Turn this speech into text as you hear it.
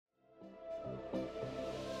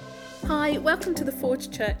Hi, welcome to the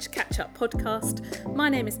Forge Church Catch-Up podcast. My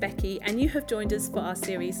name is Becky and you have joined us for our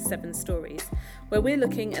series 7 Stories, where we're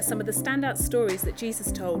looking at some of the standout stories that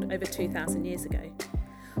Jesus told over 2,000 years ago.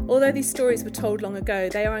 Although these stories were told long ago,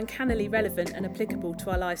 they are uncannily relevant and applicable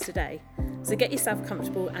to our lives today. So get yourself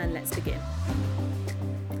comfortable and let's begin.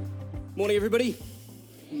 Morning, everybody.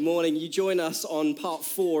 Morning. You join us on part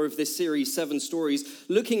 4 of this series, 7 Stories,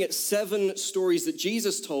 looking at 7 stories that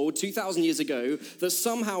Jesus told 2,000 years ago that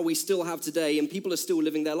somehow we still have today and people are still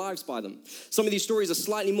living their lives by them. Some of these stories are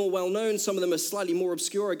slightly more well-known. Some of them are slightly more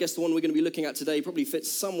obscure. I guess the one we're going to be looking at today probably fits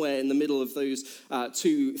somewhere in the middle of those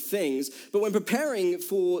two things. But when preparing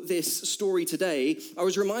for this story today, I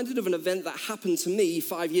was reminded of an event that happened to me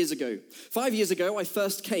 5 years ago. 5 years ago, I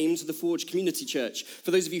first came to the Forge Community Church.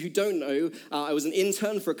 For those of you who don't know, I was an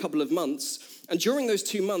intern for a couple of months. And during those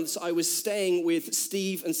 2 months, I was staying with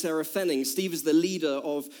Steve and Sarah Fenning. Steve is the leader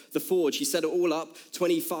of the Forge. He set it all up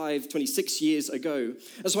 26 years ago.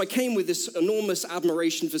 And so I came with this enormous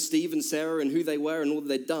admiration for Steve and Sarah and who they were and all that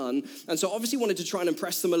they'd done. And so obviously wanted to try and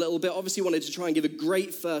impress them a little bit. Obviously wanted to try and give a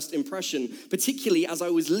great first impression, particularly as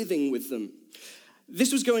I was living with them.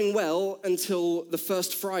 This was going well until the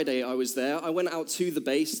first Friday I was there. I went out to the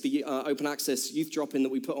base, the open access youth drop-in that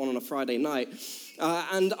we put on a Friday night.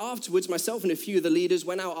 And afterwards, myself and a few of the leaders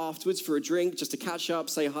went out afterwards for a drink, just to catch up,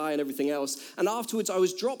 say hi and everything else. And afterwards, I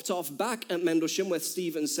was dropped off back at Mendlesham, where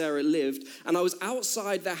Steve and Sarah lived. And I was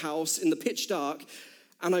outside their house in the pitch dark.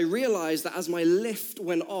 And I realized that as my lift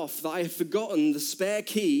went off, that I had forgotten the spare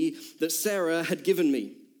key that Sarah had given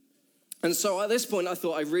me. And so at this point, I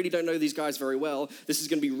thought, I really don't know these guys very well. This is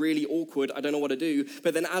going to be really awkward. I don't know what to do.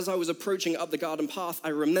 But then as I was approaching up the garden path, I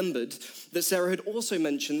remembered that Sarah had also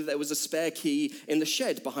mentioned that there was a spare key in the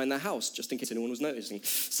shed behind their house, just in case anyone was noticing.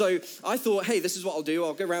 So I thought, hey, this is what I'll do.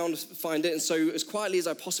 I'll go around, find it. And so as quietly as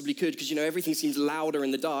I possibly could, because, everything seems louder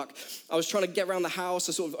in the dark, I was trying to get around the house.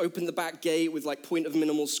 I sort of opened the back gate with point of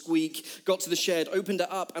minimal squeak, got to the shed, opened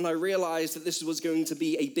it up, and I realized that this was going to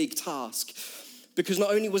be a big task. Because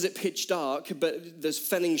not only was it pitch dark, but this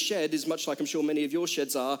Fenning shed is much like I'm sure many of your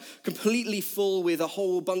sheds are, completely full with a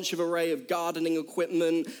whole bunch of array of gardening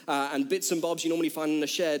equipment and bits and bobs you normally find in a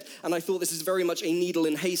shed. And I thought this is very much a needle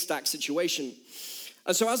in haystack situation.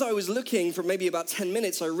 And so as I was looking for maybe about 10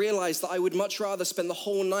 minutes, I realized that I would much rather spend the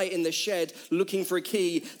whole night in the shed looking for a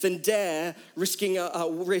key than dare risk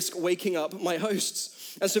waking up my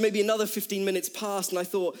hosts. And so maybe another 15 minutes passed, and I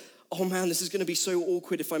thought, oh man, this is going to be so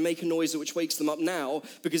awkward if I make a noise which wakes them up now,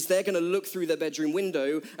 because they're going to look through their bedroom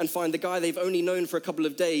window and find the guy they've only known for a couple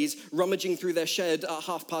of days rummaging through their shed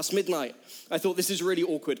at midnight. I thought, this is really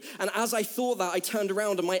awkward. And as I thought that, I turned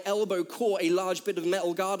around and my elbow caught a large bit of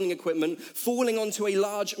metal gardening equipment falling onto a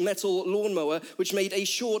large metal lawnmower, which made a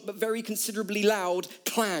short but very considerably loud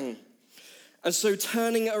clang. And so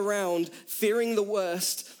turning around, fearing the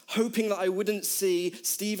worst, hoping that I wouldn't see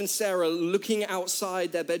Steve and Sarah looking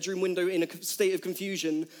outside their bedroom window in a state of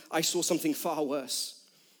confusion, I saw something far worse.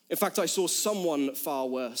 In fact, I saw someone far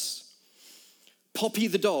worse. Poppy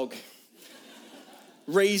the dog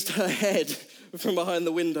raised her head from behind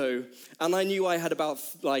the window, and I knew I had about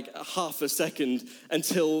half a second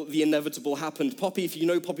until the inevitable happened. Poppy, if you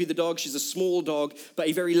know Poppy the dog, she's a small dog, but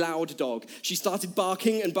a very loud dog. She started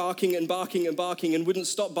barking and barking and barking and barking and wouldn't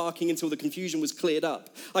stop barking until the confusion was cleared up.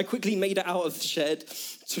 I quickly made it out of the shed,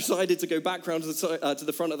 decided to go back round to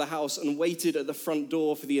the front of the house and waited at the front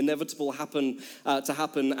door for the inevitable to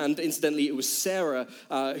happen. And incidentally, it was Sarah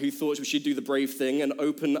who thought we should do the brave thing and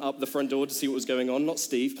open up the front door to see what was going on, not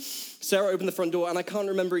Steve. Sarah opened the front door, and I can't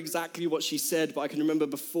remember exactly what she said, but I can remember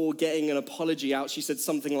before getting an apology out, she said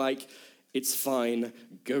something like, "It's fine,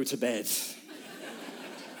 go to bed."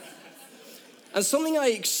 And something I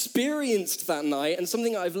experienced that night, and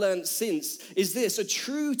something I've learned since, is this: a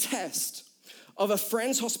true test of a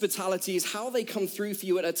friend's hospitality is how they come through for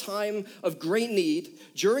you at a time of great need,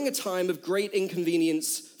 during a time of great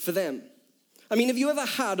inconvenience for them. I mean, have you ever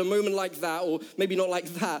had a moment like that, or maybe not like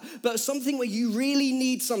that, but something where you really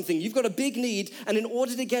need something? You've got a big need, and in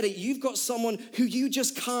order to get it, you've got someone who you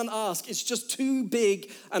just can't ask. It's just too big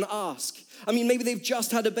an ask. I mean, maybe they've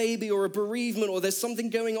just had a baby or a bereavement, or there's something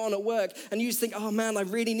going on at work, and you just think, oh man, I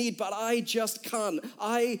really need, but I just can't.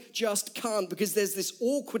 I just can't, because there's this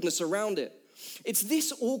awkwardness around it. It's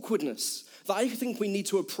this awkwardness that I think we need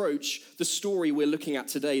to approach the story we're looking at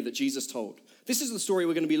today that Jesus told. This is the story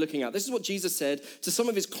we're going to be looking at. This is what Jesus said to some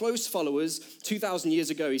of his close followers 2,000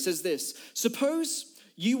 years ago. He says this: suppose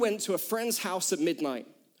you went to a friend's house at midnight,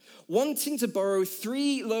 wanting to borrow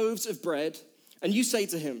 3 loaves of bread, and you say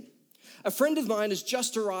to him, "A friend of mine has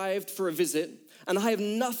just arrived for a visit, and I have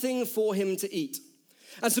nothing for him to eat.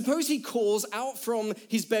 And suppose he calls out from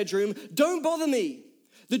his bedroom, "Don't bother me.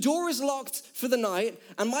 The door is locked for the night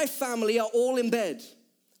and my family are all in bed.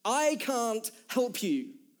 I can't help you."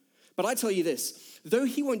 But I tell you this, though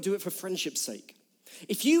he won't do it for friendship's sake,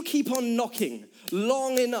 if you keep on knocking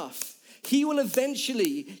long enough, he will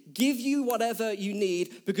eventually give you whatever you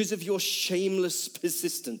need because of your shameless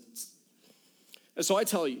persistence. And so I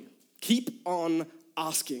tell you, keep on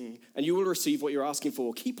asking and you will receive what you're asking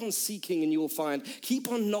for. Keep on seeking and you will find. Keep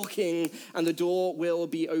on knocking and the door will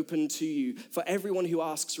be open to you. For everyone who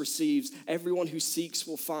asks receives, everyone who seeks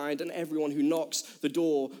will find, and everyone who knocks, the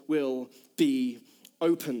door will be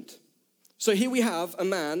opened. So here we have a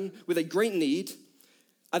man with a great need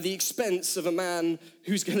at the expense of a man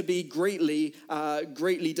who's going to be greatly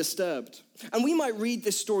disturbed. And we might read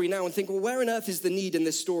this story now and think, well, where on earth is the need in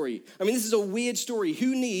this story? I mean, this is a weird story.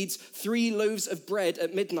 Who needs 3 loaves of bread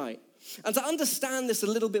at midnight? And to understand this a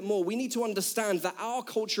little bit more, we need to understand that our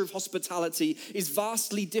culture of hospitality is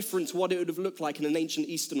vastly different to what it would have looked like in an ancient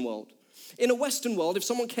Eastern world. In a Western world, if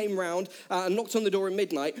someone came round and knocked on the door at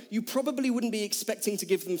midnight, you probably wouldn't be expecting to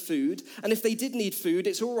give them food. And if they did need food,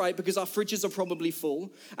 it's all right because our fridges are probably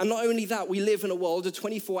full. And not only that, we live in a world of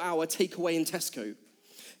 24-hour takeaway in Tesco.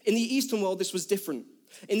 In the Eastern world, this was different.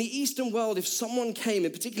 In the Eastern world, if someone came,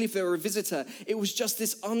 and particularly if they were a visitor, it was just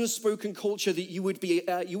this unspoken culture that you would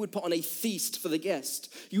put on a feast for the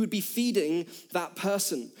guest. You would be feeding that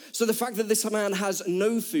person. So the fact that this man has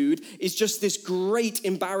no food is just this great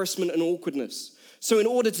embarrassment and awkwardness. So in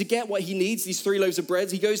order to get what he needs, these 3 loaves of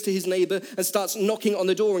bread, he goes to his neighbor and starts knocking on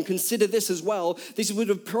the door. And consider this as well. This would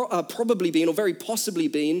have probably been, or very possibly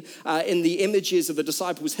been, in the images of the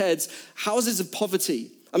disciples' heads, houses of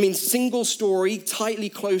poverty. I mean, single-story, tightly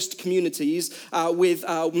closed communities with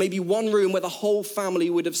maybe one room where the whole family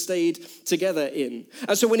would have stayed together in.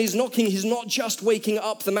 And so when he's knocking, he's not just waking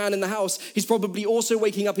up the man in the house. He's probably also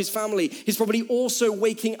waking up his family. He's probably also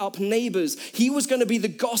waking up neighbors. He was going to be the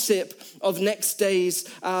gossip of next day's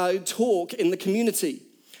talk in the community.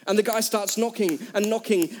 And the guy starts knocking and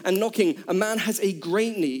knocking and knocking. A man has a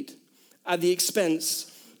great need at the expense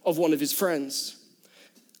of one of his friends.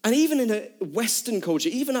 And even in a Western culture,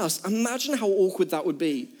 even us, imagine how awkward that would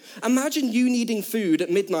be. Imagine you needing food at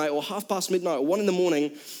midnight or midnight or 1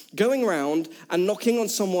 a.m, going around and knocking on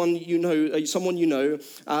someone you know,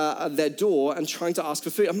 at their door and trying to ask for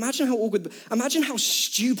food. Imagine how awkward, imagine how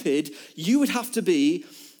stupid you would have to be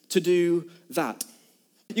to do that.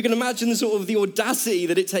 You can imagine sort of the audacity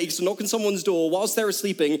that it takes to knock on someone's door whilst they're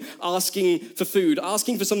sleeping, asking for food,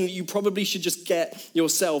 asking for something that you probably should just get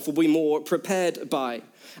yourself or be more prepared by.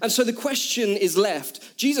 And so the question is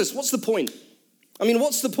left, Jesus, what's the point? I mean,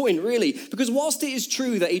 what's the point, really? Because whilst it is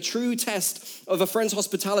true that a true test of a friend's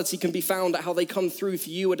hospitality can be found at how they come through for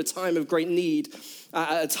you at a time of great need,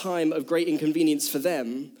 at a time of great inconvenience for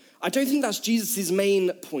them, I don't think that's Jesus'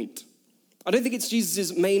 main point. I don't think it's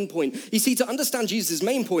Jesus' main point. You see, to understand Jesus'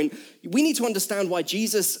 main point, we need to understand why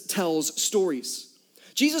Jesus tells stories.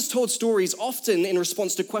 Jesus told stories often in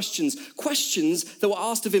response to questions that were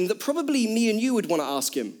asked of him that probably me and you would want to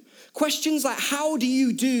ask him. Questions like, how do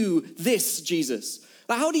you do this, Jesus?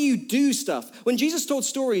 Like, how do you do stuff? When Jesus told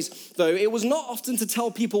stories, though, it was not often to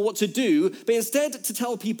tell people what to do, but instead to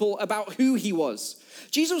tell people about who he was.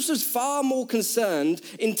 Jesus was far more concerned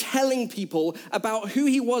in telling people about who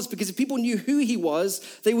he was, because if people knew who he was,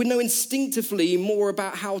 they would know instinctively more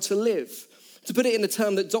about how to live. To put it in a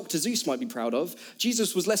term that Dr. Zeus might be proud of,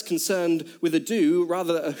 Jesus was less concerned with a do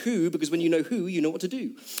rather than a who, because when you know who, you know what to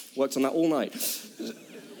do. Worked on that all night.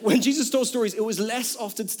 When Jesus told stories, it was less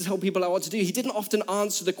often to tell people what to do. He didn't often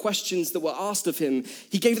answer the questions that were asked of him.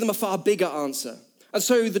 He gave them a far bigger answer. And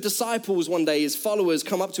so the disciples one day, his followers,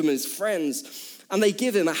 come up to him, his friends, and they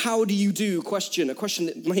give him a how do you do question, a question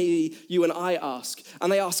that maybe you and I ask.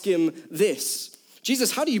 And they ask him this,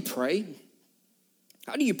 Jesus, how do you pray?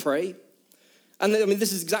 How do you pray? And I mean,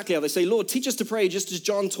 this is exactly how they say, Lord, teach us to pray just as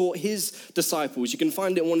John taught his disciples. You can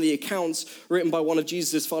find it in one of the accounts written by one of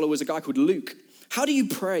Jesus' followers, a guy called Luke. How do you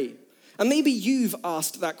pray? And maybe you've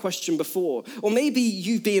asked that question before. Or maybe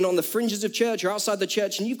you've been on the fringes of church or outside the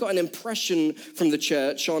church and you've got an impression from the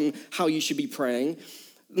church on how you should be praying.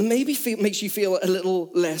 Maybe it makes you feel a little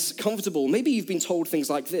less comfortable. Maybe you've been told things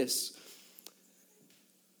like this.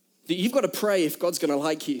 That you've got to pray if God's going to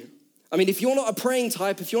like you. I mean, if you're not a praying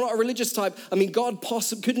type, if you're not a religious type, I mean, God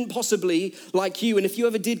couldn't possibly like you. And if you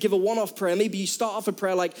ever did give a one-off prayer, maybe you start off a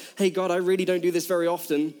prayer like, hey, God, I really don't do this very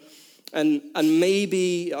often. And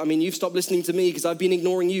maybe, I mean, you've stopped listening to me because I've been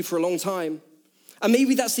ignoring you for a long time. And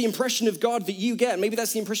maybe that's the impression of God that you get. Maybe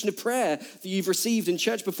that's the impression of prayer that you've received in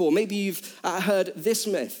church before. Maybe you've heard this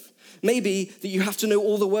myth. Maybe that you have to know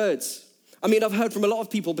all the words. I mean, I've heard from a lot of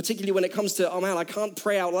people, particularly when it comes to, oh man, I can't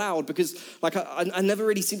pray out loud because like I never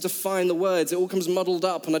really seem to find the words. It all comes muddled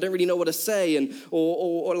up and I don't really know what to say, and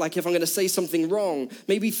or like if I'm going to say something wrong.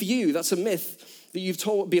 Maybe for you, that's a myth that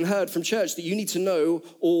you've been heard from church, that you need to know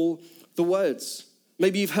all the words.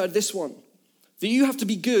 Maybe you've heard this one, that you have to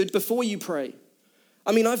be good before you pray.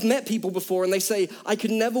 I mean, I've met people before and they say, I could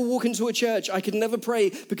never walk into a church, I could never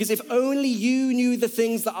pray because if only you knew the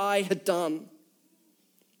things that I had done.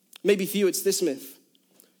 Maybe for you it's this myth.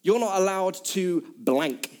 You're not allowed to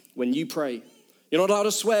blank when you pray. You're not allowed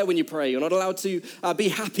to swear when you pray. You're not allowed to be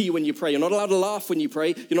happy when you pray. You're not allowed to laugh when you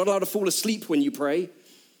pray. You're not allowed to fall asleep when you pray.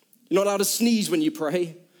 You're not allowed to sneeze when you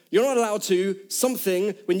pray. You're not allowed to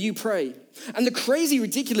something when you pray. And the crazy,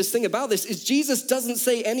 ridiculous thing about this is Jesus doesn't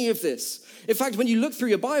say any of this. In fact, when you look through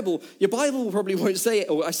your Bible probably won't say,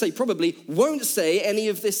 or I say probably, won't say any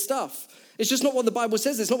of this stuff. It's just not what the Bible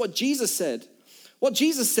says. It's not what Jesus said. What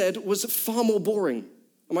Jesus said was far more boring.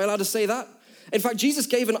 Am I allowed to say that? In fact, Jesus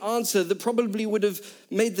gave an answer that probably would have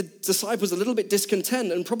made the disciples a little bit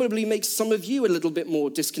discontent and probably makes some of you a little bit more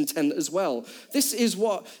discontent as well. This is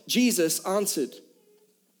what Jesus answered.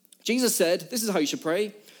 Jesus said, this is how you should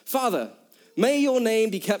pray. Father, may your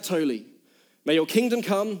name be kept holy. May your kingdom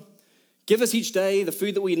come. Give us each day the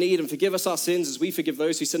food that we need and forgive us our sins as we forgive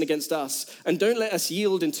those who sin against us. And don't let us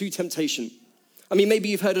yield into temptation. I mean, maybe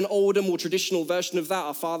you've heard an older, more traditional version of that.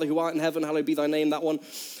 Our Father who art in heaven, hallowed be thy name, that one.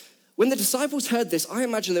 When the disciples heard this, I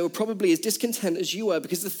imagine they were probably as discontent as you were,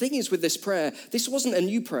 because the thing is with this prayer, this wasn't a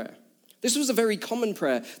new prayer. This was a very common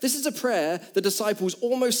prayer. This is a prayer the disciples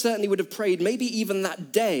almost certainly would have prayed, maybe even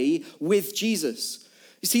that day with Jesus.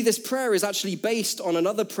 You see, this prayer is actually based on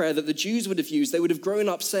another prayer that the Jews would have used. They would have grown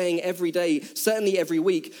up saying every day, certainly every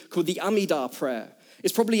week, called the Amidah prayer.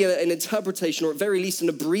 It's probably an interpretation, or at very least an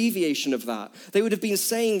abbreviation of that. They would have been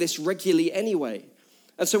saying this regularly anyway.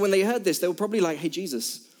 And so when they heard this, they were probably like, hey,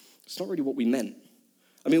 Jesus, it's not really what we meant.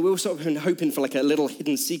 I mean, we were sort of hoping for like a little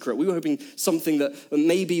hidden secret. We were hoping something that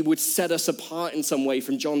maybe would set us apart in some way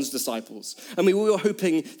from John's disciples. I mean, we were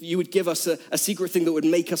hoping that you would give us a secret thing that would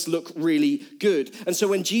make us look really good. And so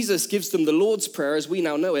when Jesus gives them the Lord's Prayer, as we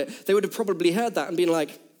now know it, they would have probably heard that and been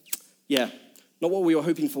like, yeah, not what we were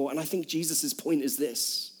hoping for. And I think Jesus' point is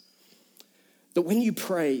this, that when you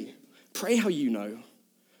pray how you know.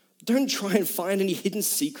 Don't try and find any hidden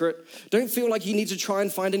secret. Don't feel like you need to try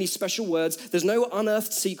and find any special words. There's no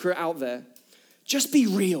unearthed secret out there. Just be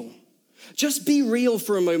real. Just be real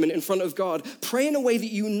for a moment in front of God. Pray in a way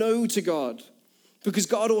that you know to God, because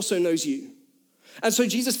God also knows you. And so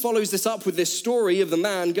Jesus follows this up with this story of the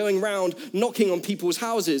man going around knocking on people's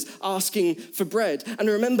houses, asking for bread. And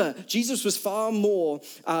remember, Jesus was far more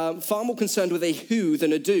concerned with a who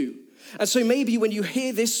than a do. And so maybe when you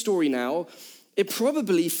hear this story now, it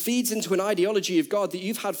probably feeds into an ideology of God that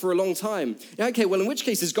you've had for a long time. Yeah, okay, well, in which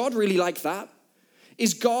case, is God really like that?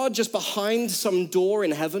 Is God just behind some door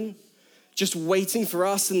in heaven, just waiting for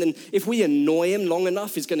us? And then if we annoy him long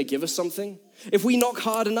enough, he's going to give us something? If we knock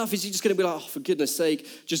hard enough, is he just going to be like, oh, for goodness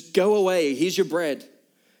sake, just go away, here's your bread?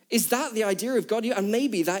 Is that the idea of God? And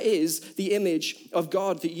maybe that is the image of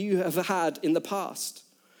God that you have had in the past.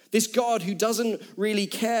 This God who doesn't really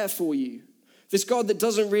care for you. This God that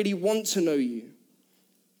doesn't really want to know you.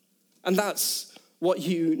 And that's what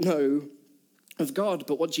you know of God.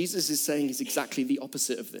 But what Jesus is saying is exactly the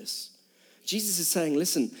opposite of this. Jesus is saying,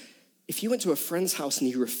 listen, if you went to a friend's house and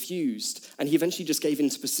he refused, and he eventually just gave in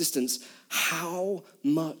to persistence, how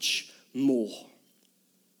much more?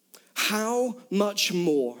 How much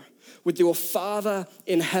more would your Father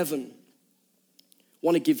in heaven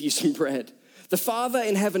want to give you some bread? The Father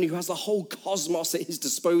in heaven who has the whole cosmos at his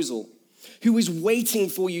disposal, who is waiting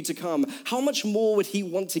for you to come, how much more would he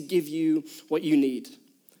want to give you what you need?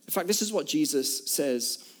 In fact, this is what Jesus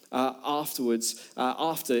says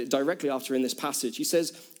directly after in this passage. He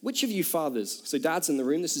says, which of you fathers, so dads in the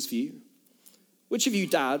room, this is for you. Which of you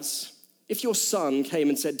dads, if your son came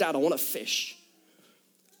and said, Dad, I want a fish,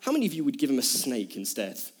 how many of you would give him a snake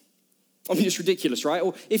instead? I mean, it's ridiculous, right?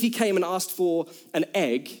 Or if he came and asked for an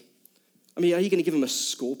egg, I mean, are you going to give him a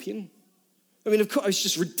scorpion? I mean, of course, it's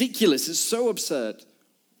just ridiculous. It's so absurd.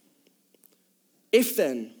 If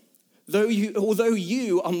then, although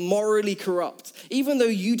you are morally corrupt, even though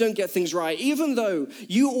you don't get things right, even though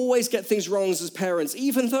you always get things wrong as parents,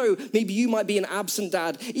 even though maybe you might be an absent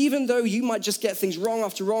dad, even though you might just get things wrong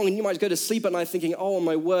after wrong and you might go to sleep at night thinking, oh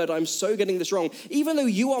my word, I'm so getting this wrong. Even though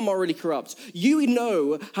you are morally corrupt, you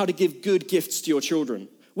know how to give good gifts to your children.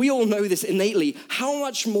 We all know this innately. How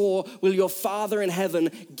much more will your Father in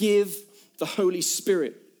heaven give the Holy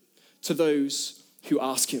Spirit to those who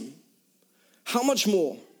ask him? How much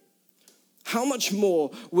more? How much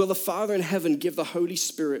more will the Father in heaven give the Holy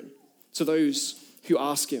Spirit to those who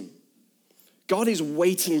ask him? God is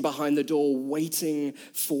waiting behind the door, waiting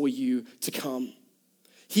for you to come.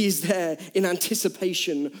 He is there in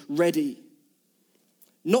anticipation, ready.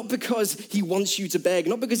 Not because he wants you to beg,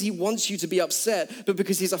 not because he wants you to be upset, but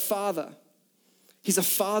because he's a father. He's a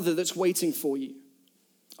father that's waiting for you.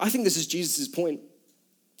 I think this is Jesus' point.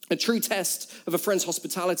 A true test of a friend's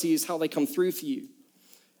hospitality is how they come through for you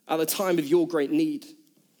at the time of your great need,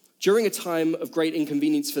 during a time of great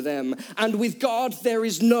inconvenience for them. And with God, there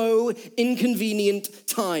is no inconvenient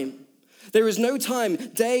time. There is no time,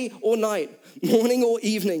 day or night, morning or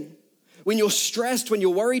evening, when you're stressed, when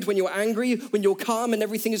you're worried, when you're angry, when you're calm and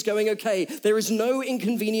everything is going okay. There is no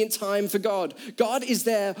inconvenient time for God. God is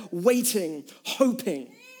there waiting,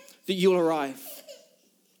 hoping that you'll arrive.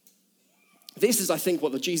 This is, I think,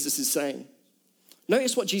 what Jesus is saying.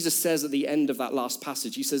 Notice what Jesus says at the end of that last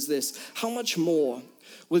passage. He says this, how much more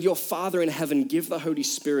will your Father in heaven give the Holy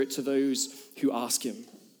Spirit to those who ask him?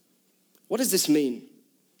 What does this mean?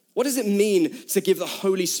 What does it mean to give the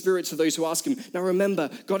Holy Spirit to those who ask him? Now remember,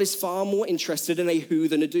 God is far more interested in a who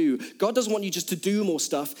than a do. God doesn't want you just to do more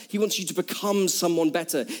stuff. He wants you to become someone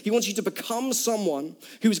better. He wants you to become someone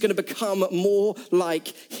who's going to become more like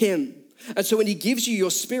him. And so when he gives you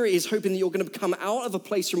your spirit, he's hoping that you're going to come out of a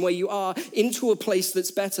place from where you are into a place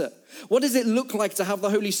that's better. What does it look like to have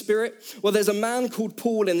the Holy Spirit? Well, there's a man called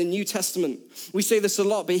Paul in the New Testament. We say this a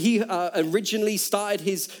lot, but he originally started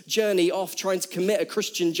his journey off trying to commit a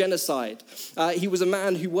Christian genocide. He was a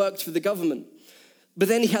man who worked for the government. But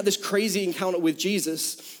then he had this crazy encounter with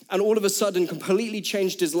Jesus, and all of a sudden completely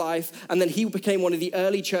changed his life. And then he became one of the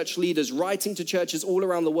early church leaders, writing to churches all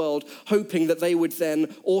around the world, hoping that they would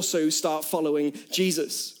then also start following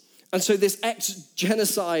Jesus. And so this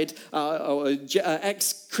ex-genocide,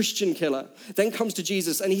 ex-Christian killer then comes to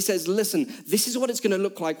Jesus and he says, listen, this is what it's going to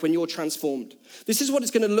look like when you're transformed. This is what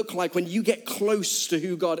it's going to look like when you get close to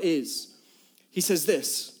who God is. He says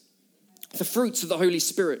this, the fruits of the Holy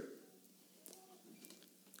Spirit.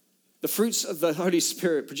 The fruits of the Holy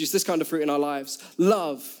Spirit produce this kind of fruit in our lives.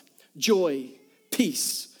 Love, joy,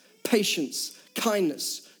 peace, patience,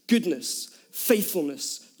 kindness, goodness,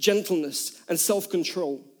 faithfulness, gentleness, and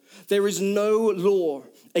self-control. There is no law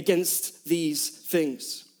against these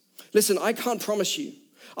things. Listen, I can't promise you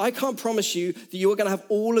that you are going to have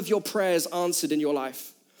all of your prayers answered in your life.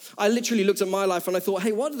 I literally looked at my life and I thought,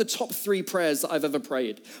 hey, what are the top 3 prayers that I've ever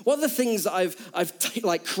prayed? What are the things that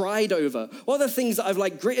I've cried over? What are the things that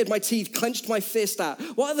I've gritted my teeth, clenched my fist at?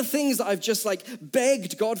 What are the things that I've just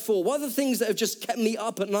begged God for? What are the things that have just kept me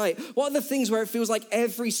up at night? What are the things where it feels like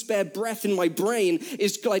every spare breath in my brain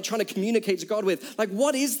is trying to communicate to God with?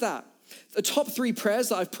 What is that? The top 3 prayers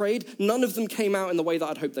that I've prayed, none of them came out in the way that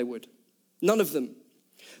I'd hoped they would. None of them.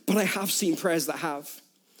 But I have seen prayers that have.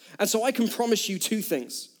 And so I can promise you 2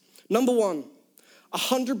 things. Number 1,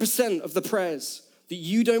 100% of the prayers that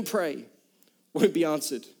you don't pray won't be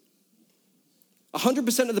answered.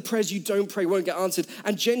 100% of the prayers you don't pray won't get answered.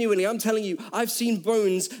 And genuinely, I'm telling you, I've seen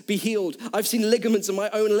bones be healed. I've seen ligaments in my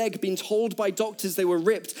own leg being told by doctors they were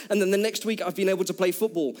ripped. And then the next week, I've been able to play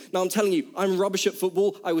football. Now, I'm telling you, I'm rubbish at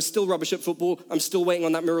football. I was still rubbish at football. I'm still waiting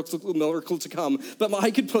on that miracle to come. But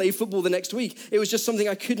I could play football the next week. It was just something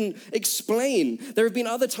I couldn't explain. There have been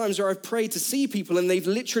other times where I've prayed to see people and they've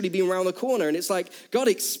literally been around the corner. And it's like, God,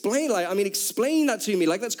 explain that to me.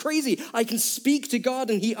 That's crazy. I can speak to God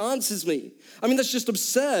and he answers me. That's just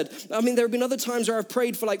absurd. There have been other times where I've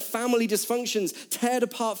prayed for family dysfunctions, teared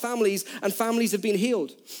apart families, and families have been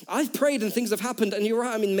healed. I've prayed and things have happened, and you're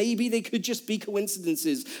right. Maybe they could just be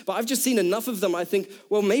coincidences, but I've just seen enough of them. I think,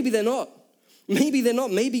 well, maybe they're not. Maybe they're not.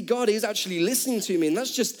 Maybe God is actually listening to me, and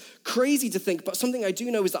that's just crazy to think. But something I do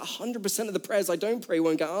know is that 100% of the prayers I don't pray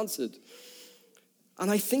won't get answered. And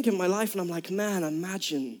I think in my life, and I'm like, man,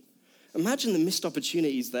 imagine the missed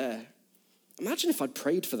opportunities there. Imagine if I'd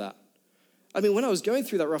prayed for that. When I was going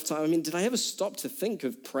through that rough time, did I ever stop to think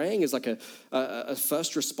of praying as a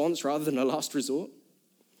first response rather than a last resort?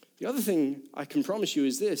 The other thing I can promise you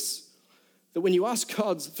is this, that when you ask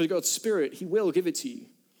God for God's Spirit, he will give it to you.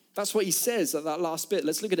 That's what he says at that last bit.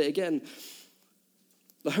 Let's look at it again.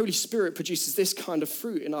 The Holy Spirit produces this kind of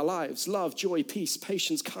fruit in our lives: love, joy, peace,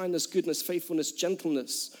 patience, kindness, goodness, faithfulness,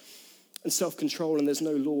 gentleness, and self-control, and there's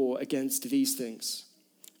no law against these things.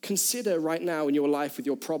 Consider right now in your life with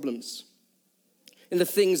your problems, in the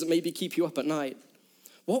things that maybe keep you up at night,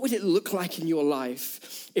 what would it look like in your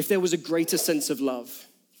life if there was a greater sense of love?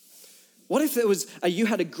 What if you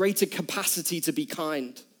had a greater capacity to be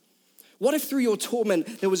kind? What if through your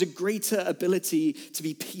torment there was a greater ability to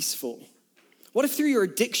be peaceful? What if through your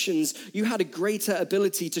addictions, you had a greater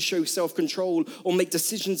ability to show self-control or make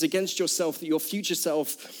decisions against yourself that your future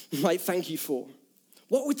self might thank you for?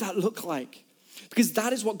 What would that look like? Because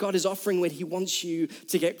that is what God is offering when he wants you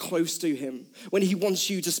to get close to him, when he wants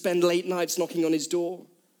you to spend late nights knocking on his door.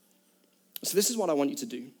 So this is what I want you to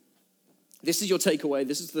do. This is your takeaway.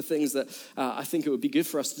 This is the things that I think it would be good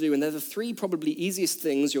for us to do. And they're the three probably easiest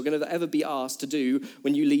things you're going to ever be asked to do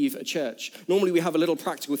when you leave a church. Normally we have a little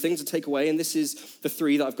practical thing to take away, and this is the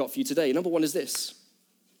three that I've got for you today. Number one is this.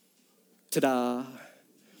 Ta-da.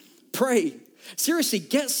 Pray. Seriously,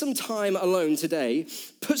 get some time alone today.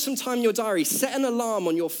 Put some time in your diary. Set an alarm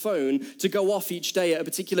on your phone to go off each day at a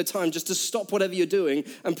particular time just to stop whatever you're doing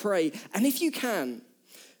and pray. And if you can,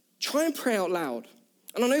 try and pray out loud.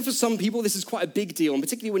 And I know for some people this is quite a big deal, and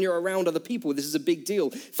particularly when you're around other people, this is a big deal.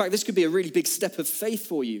 In fact, this could be a really big step of faith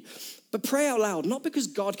for you. But pray out loud, not because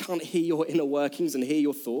God can't hear your inner workings and hear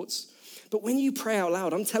your thoughts, but when you pray out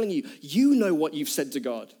loud, I'm telling you, you know what you've said to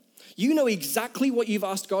God. You know exactly what you've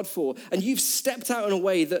asked God for, and you've stepped out in a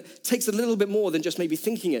way that takes a little bit more than just maybe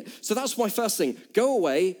thinking it. So that's my first thing. Go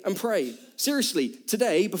away and pray. Seriously,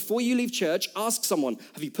 today, before you leave church, ask someone,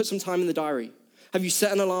 have you put some time in the diary? Have you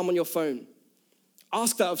set an alarm on your phone?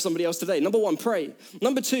 Ask that of somebody else today. Number one, pray.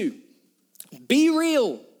 Number two, be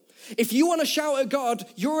real. If you want to shout at God,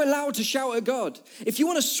 you're allowed to shout at God. If you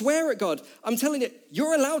want to swear at God, I'm telling you,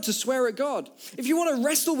 you're allowed to swear at God. If you want to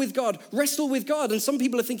wrestle with God, wrestle with God. And some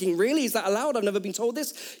people are thinking, really, is that allowed? I've never been told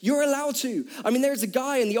this. You're allowed to. I mean, there's a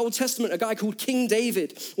guy in the Old Testament, a guy called King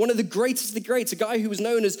David, one of the greatest of the greats, a guy who was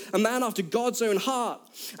known as a man after God's own heart.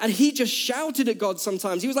 And he just shouted at God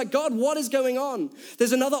sometimes. He was like, God, what is going on?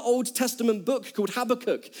 There's another Old Testament book called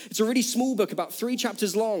Habakkuk. It's a really small book, about 3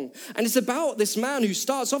 chapters long. And it's about this man who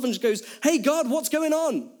starts off and just goes, hey, God, what's going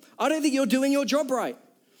on? I don't think you're doing your job right.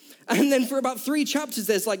 And then for about 3 chapters,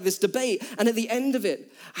 there's like this debate. And at the end of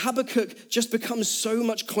it, Habakkuk just becomes so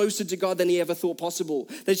much closer to God than he ever thought possible.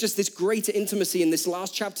 There's just this greater intimacy in this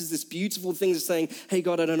last chapter, this beautiful thing of saying, hey,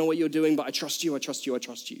 God, I don't know what you're doing, but I trust you, I trust you, I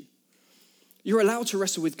trust you. You're allowed to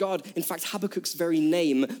wrestle with God. In fact, Habakkuk's very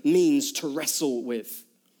name means to wrestle with.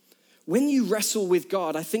 When you wrestle with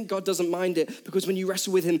God, I think God doesn't mind it, because when you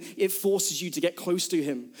wrestle with him, it forces you to get close to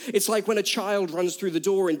him. It's like when a child runs through the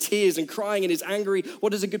door in tears and crying and is angry.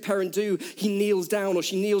 What does a good parent do? He kneels down, or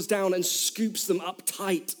she kneels down and scoops them up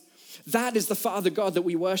tight. That is the Father God that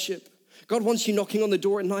we worship. God wants you knocking on the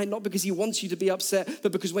door at night, not because he wants you to be upset,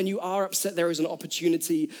 but because when you are upset, there is an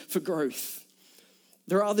opportunity for growth.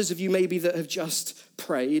 There are others of you maybe that have just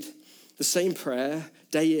prayed the same prayer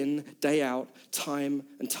day in, day out, time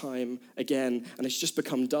and time again, and it's just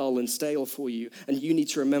become dull and stale for you. And you need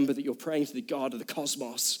to remember that you're praying to the God of the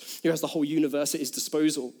cosmos, who has the whole universe at his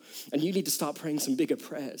disposal. And you need to start praying some bigger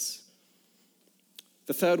prayers.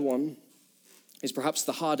 The third one is perhaps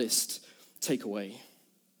the hardest takeaway.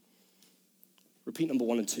 Repeat number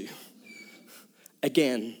 1 and 2.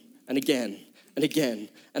 Again and again and again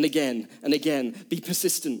and again and again. Be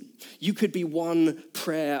persistent. You could be one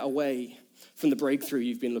prayer away from the breakthrough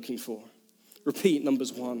you've been looking for. Repeat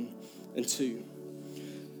numbers 1 and 2.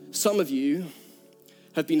 Some of you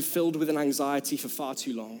have been filled with an anxiety for far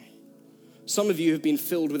too long. Some of you have been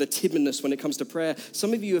filled with a timidness when it comes to prayer.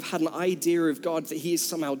 Some of you have had an idea of God that he is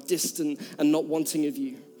somehow distant and not wanting of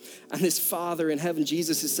you. And this Father in heaven,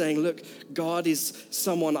 Jesus, is saying, look, God is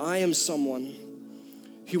someone, I am someone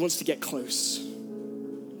who wants to get close.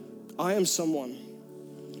 I am someone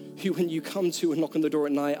who, when you come to and knock on the door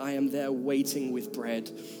at night, I am there waiting with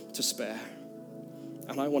bread to spare.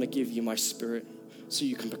 And I want to give you my spirit so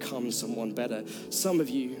you can become someone better. Some of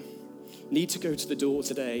you need to go to the door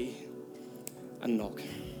today and knock.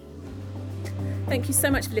 Thank you so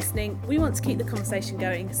much for listening. We want to keep the conversation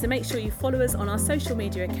going, so make sure you follow us on our social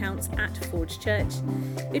media accounts at Forge Church.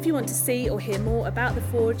 If you want to see or hear more about The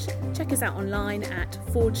Forge, check us out online at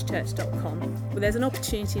forgechurch.com, where there's an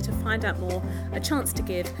opportunity to find out more, a chance to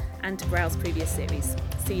give, and to browse previous series.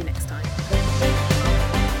 See you next time.